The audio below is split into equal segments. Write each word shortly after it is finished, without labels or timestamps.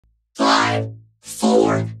5,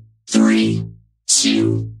 4, 3,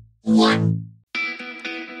 2, 1.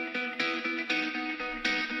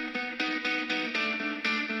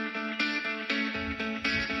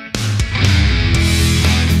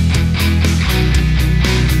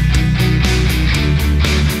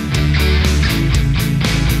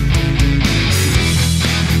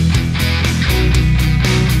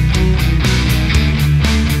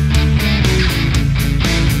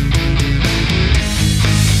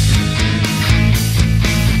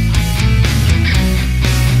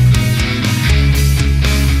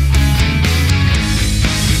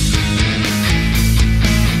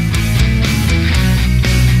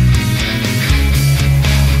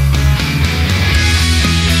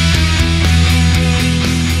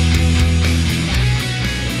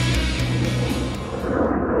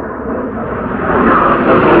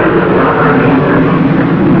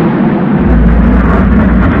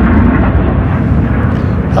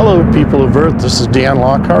 Hello people of Earth, this is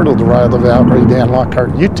DanLockhart of the Ride of the Valkyrie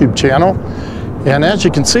DanLockhart YouTube channel, and as you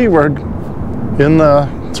can see we're in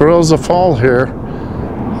the throes of fall here.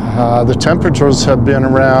 The temperatures have been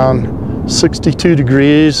around 62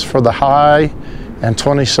 degrees for the high and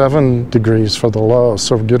 27 degrees for the low,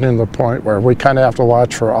 so we're getting to the point where we kind of have to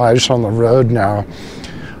watch for ice on the road now.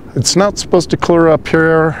 It's not supposed to clear up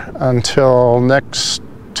here until next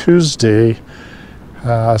Tuesday,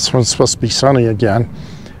 so it's supposed to be sunny again.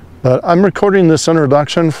 But I'm recording this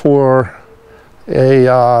introduction for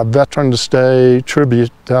a Veterans Day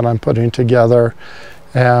tribute that I'm putting together.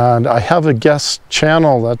 And I have a guest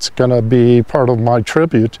channel that's going to be part of my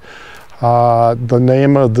tribute. The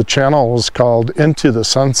name of the channel is called Into the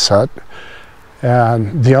Sunset.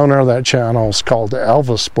 And the owner of that channel is called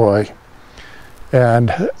Elvisboy. And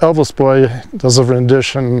Elvisboy does a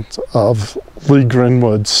rendition of Lee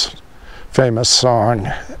Greenwood's famous song,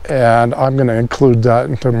 and I'm going to include that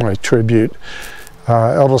into my tribute.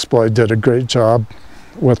 Elvisboy did a great job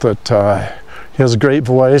with it. He has a great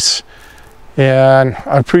voice, and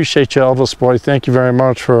I appreciate you, Elvisboy. Thank you very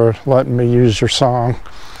much for letting me use your song.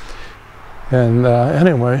 And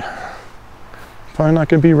anyway, probably not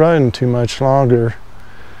going to be riding too much longer.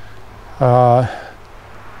 The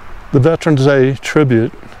Veterans Day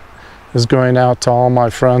tribute is going out to all my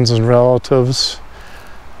friends and relatives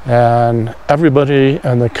and everybody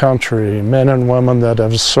in the country, men and women that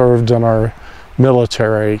have served in our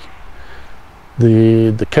military,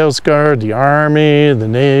 the Coast Guard, the Army, the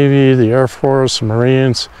Navy, the Air Force, the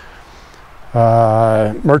Marines,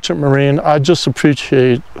 Merchant Marine. I just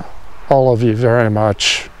appreciate all of you very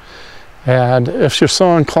much. And if you're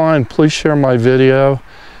so inclined, please share my video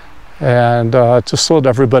and just let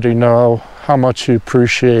everybody know how much you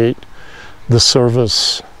appreciate the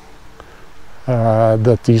service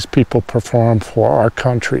that these people perform for our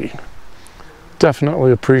country.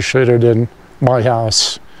 Definitely appreciated in my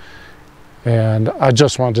house, and I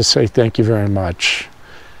just wanted to say thank you very much.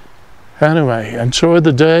 Anyway, enjoy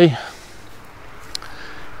the day.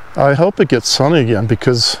 I hope it gets sunny again,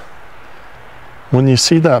 because when you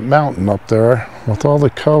see that mountain up there with all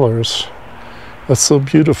the colors, it's so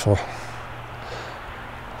beautiful.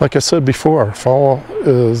 Like I said before, fall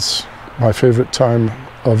is my favorite time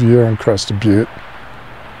of year in Crested Butte,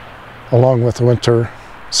 along with winter,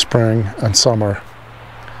 spring, and summer.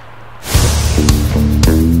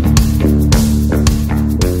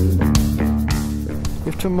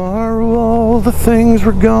 If tomorrow all the things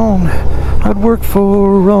were gone I'd worked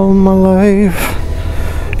for all my life,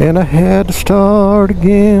 and I had to start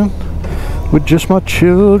again with just my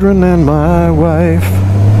children and my wife,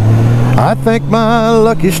 I thank my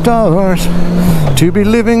lucky stars to be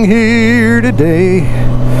living here today,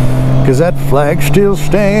 'cause that flag still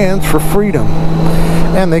stands for freedom,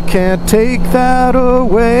 and they can't take that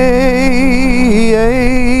away.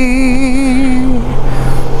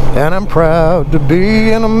 And I'm proud to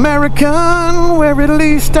be an American, where at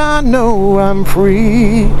least I know I'm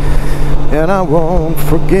free. And I won't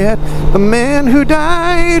forget the man who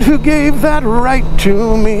died, who gave that right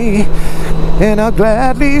to me. And I'll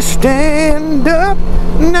gladly stand up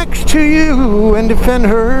next to you and defend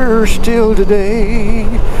her still today.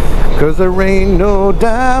 'Cause there ain't no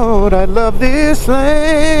doubt I love this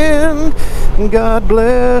land. God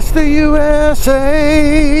bless the USA.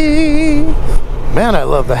 Man, I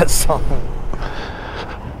love that song.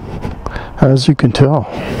 As you can tell,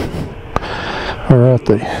 we're at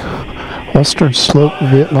the Western Slope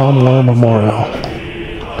Vietnam War Memorial.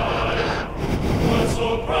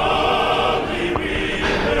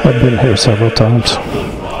 I've been here several times,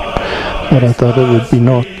 but I thought it would be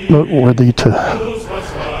noteworthy to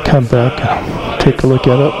come back and take a look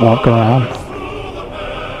at it, walk around.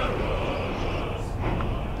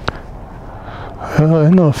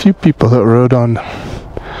 I know a few people that rode on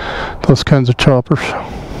those kinds of choppers.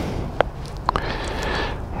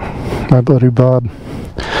 My buddy Bob,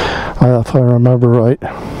 if I remember right,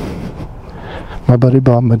 my buddy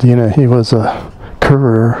Bob Medina, he was a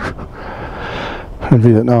courier in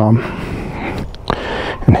Vietnam,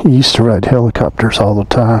 and he used to ride helicopters all the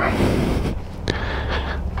time.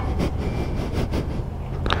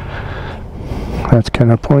 That's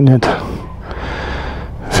kind of poignant.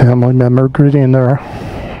 Family member greeting there,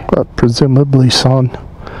 presumably son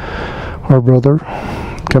or brother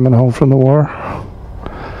coming home from the war.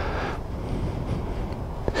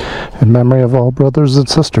 In memory of all brothers and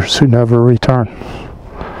sisters who never return.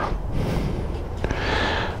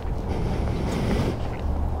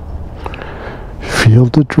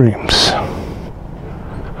 Field of Dreams.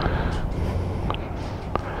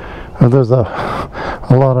 There's a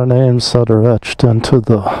lot of names that are etched into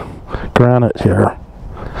the granite here.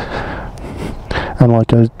 And like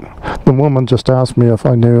the woman just asked me if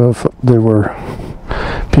I knew if they were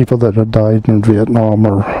people that had died in Vietnam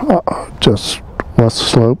or just West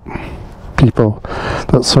Slope people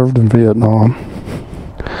that served in Vietnam.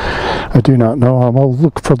 I do not know. I'll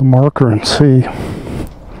look for the marker and see.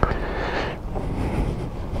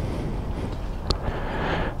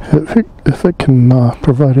 If it can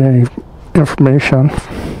provide any information.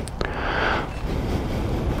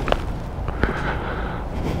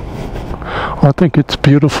 I think it's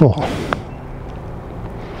beautiful.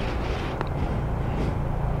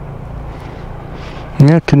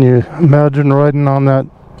 Yeah, can you imagine riding on that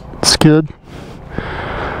skid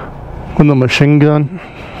with a machine gun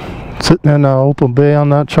sitting in an open bay on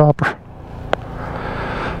that chopper?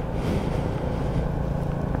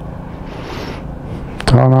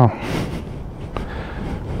 I don't know.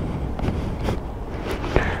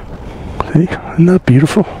 See, isn't that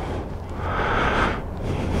beautiful?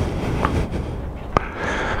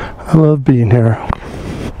 I love being here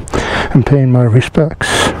and paying my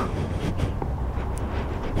respects.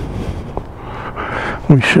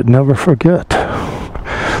 We should never forget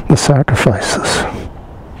the sacrifices.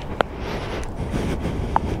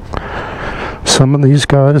 Some of these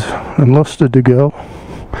guys enlisted to go,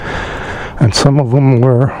 and some of them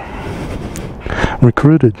were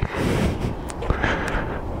recruited.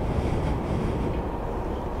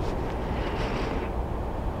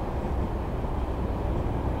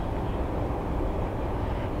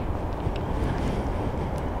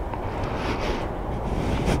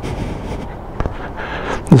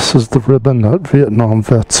 This is the ribbon that Vietnam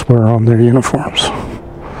vets wear on their uniforms.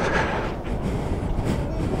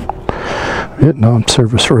 Vietnam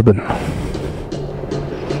service ribbon.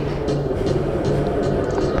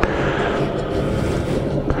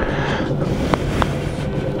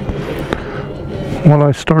 When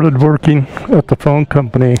I started working at the phone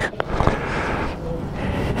company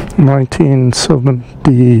in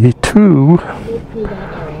 1972,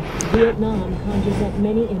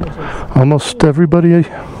 almost everybody,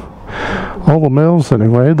 all the males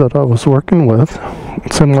anyway, that I was working with,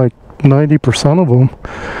 it seemed like 90% of them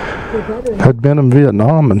had been in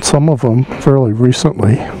Vietnam, and some of them fairly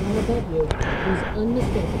recently.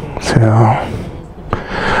 So,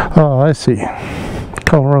 oh, I see.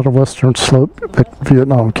 Colorado Western Slope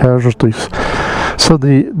Vietnam casualties. So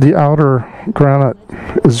the outer granite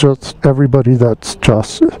is just everybody that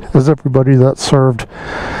served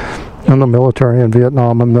in the military in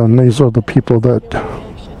Vietnam, and then these are the people that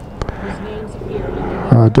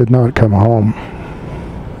did not come home.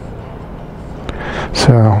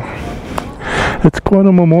 So it's quite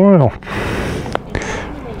a memorial.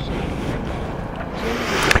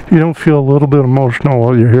 You don't feel a little bit emotional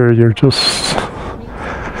while you're here. You're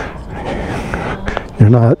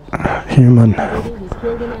not human.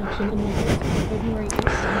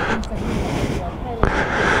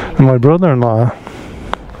 And my brother-in-law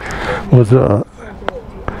was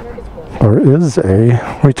is a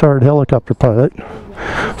retired helicopter pilot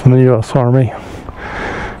from the U.S. Army,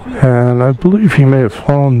 and I believe he may have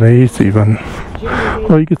flown these even.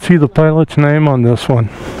 Well, you can see the pilot's name on this one.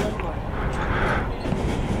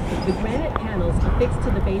 The granite panels affixed to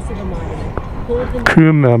the base of the monument hold the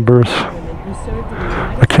crew members.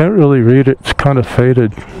 I can't really read it, it's kind of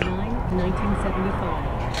faded.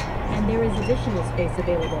 1975. And there is additional space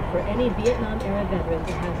available for any Vietnam-era veteran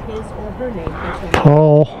to have his or her name etched on.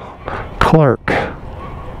 Paul Clark.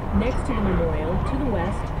 Next to the memorial, to the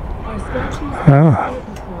west, are statues of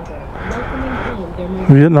Thornton's father, welcoming home their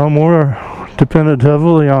most Vietnam War depended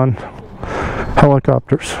heavily on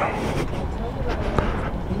helicopters.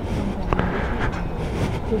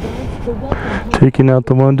 Taking out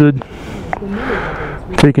the wounded,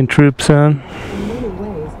 taking troops in. In many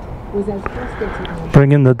ways, was as hostile to them.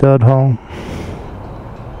 Bringing the dead home.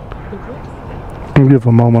 The Bless We'll give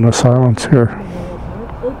a moment of silence here. Memorial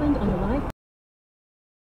Park opened on a live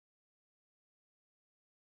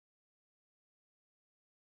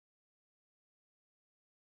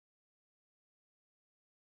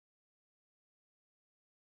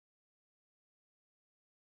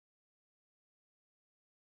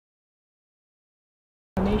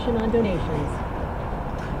information on donations.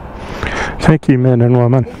 Thank you, men and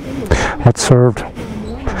women that served,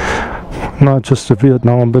 not just in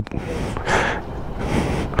Vietnam, but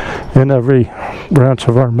in every branch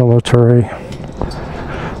of our military.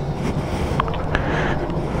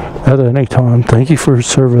 At any time, thank you for your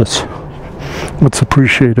service. It's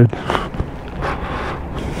appreciated.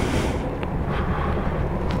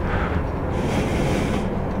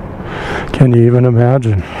 Can you even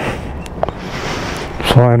imagine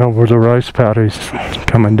flying over the rice paddies,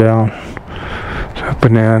 coming down,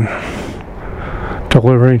 jumping in,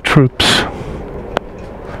 delivering troops?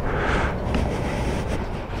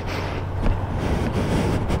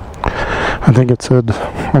 I think it said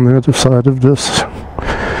on the other side of this,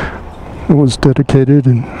 it was dedicated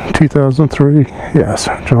in 2003. Yes,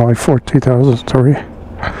 July 4th, 2003.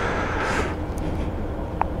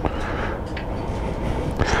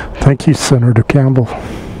 Thank you, Senator Campbell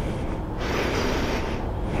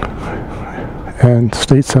and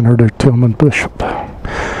State Senator Tillman Bishop.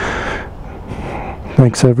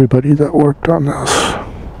 Thanks everybody that worked on this.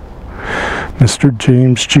 Mr.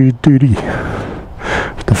 James G. Duty,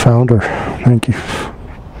 the founder. Thank you.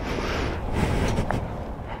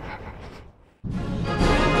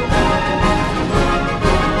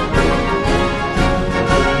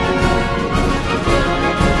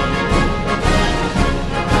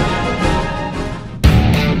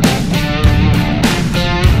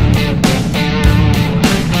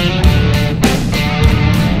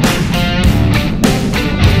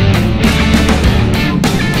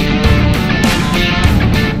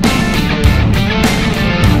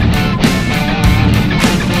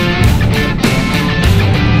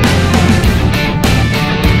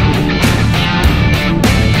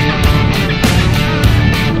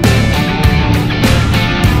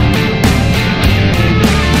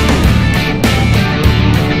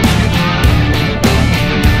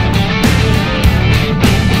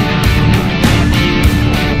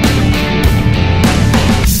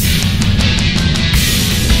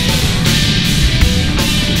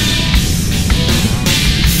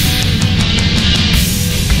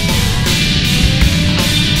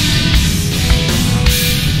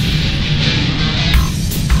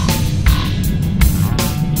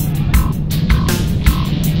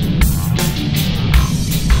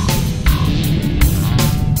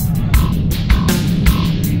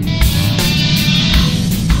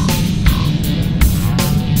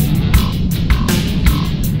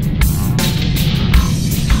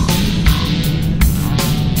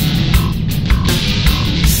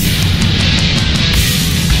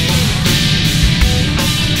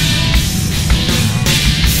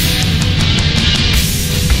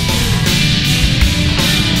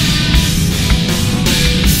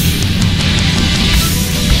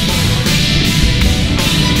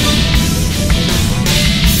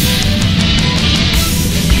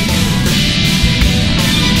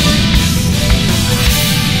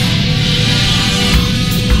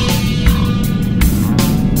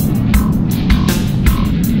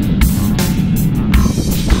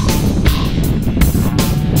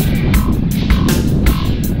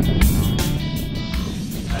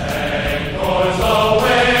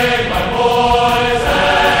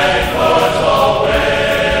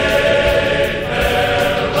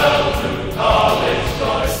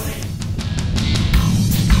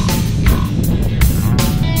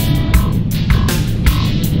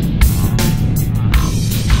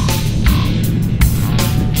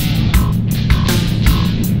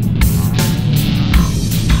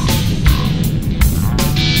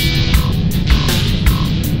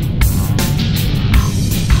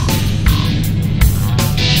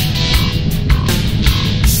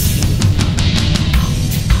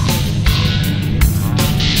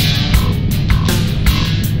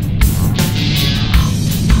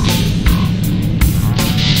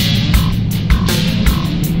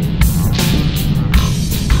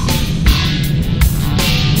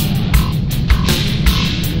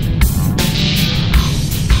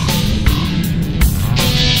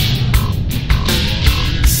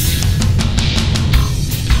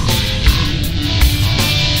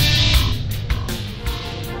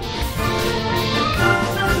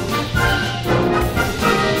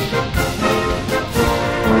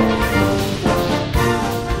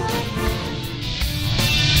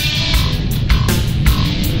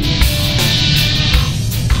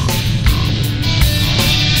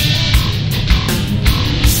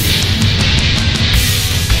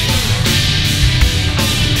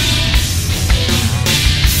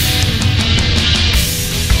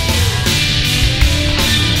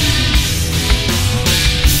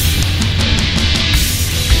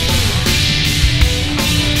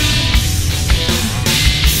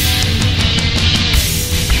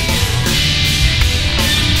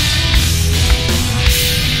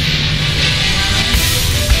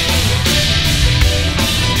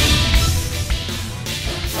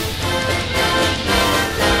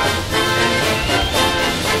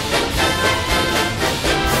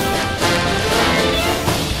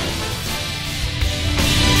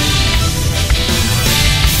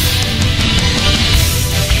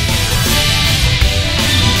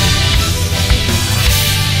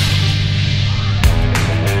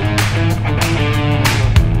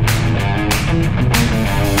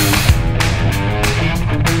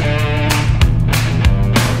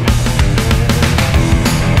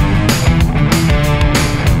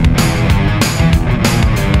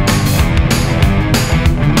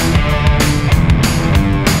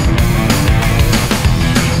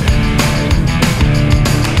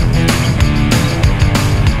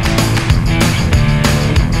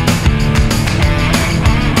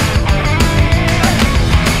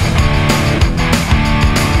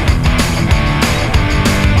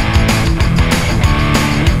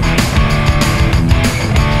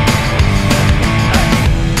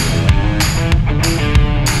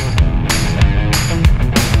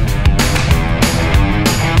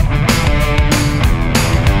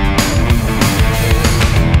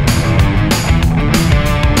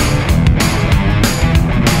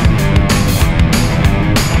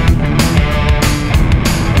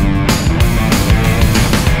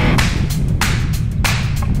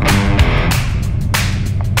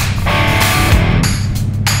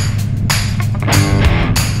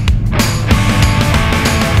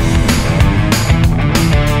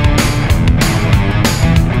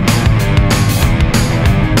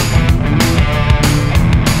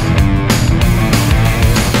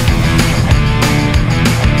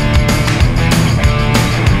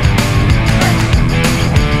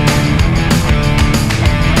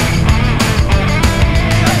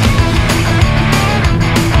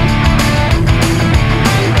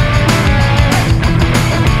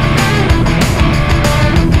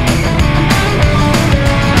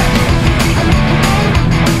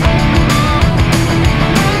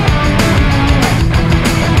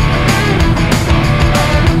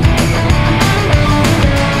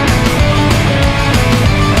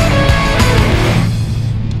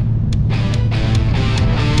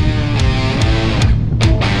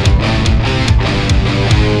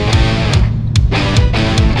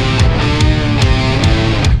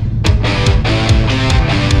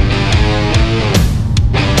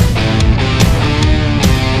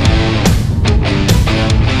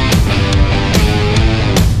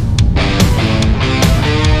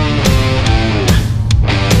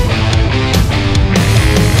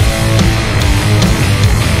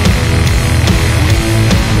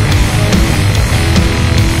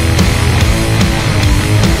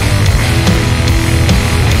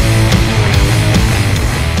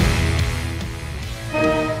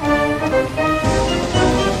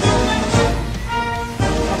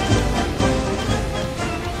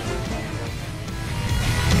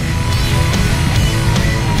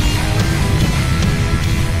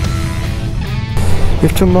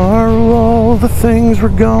 If tomorrow all the things were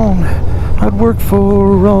gone I'd worked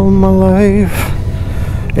for all my life,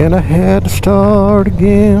 and I had to start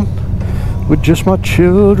again with just my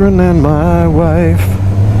children and my wife.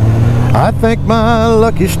 I thank my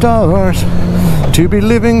lucky stars to be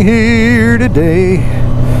living here today,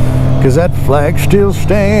 'cause that flag still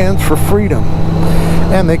stands for freedom,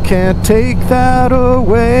 and they can't take that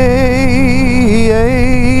away.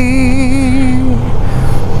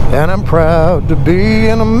 And I'm proud to be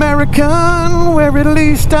an American, where at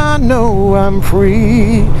least I know I'm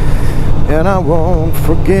free. And I won't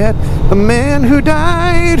forget the man who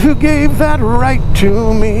died, who gave that right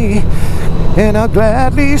to me. And I'll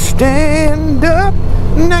gladly stand up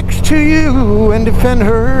next to you and defend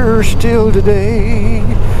her still today.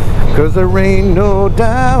 'Cause there ain't no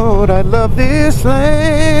doubt I love this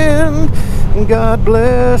land. God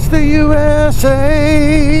bless the USA.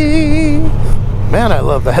 Man, I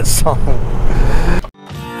love that song.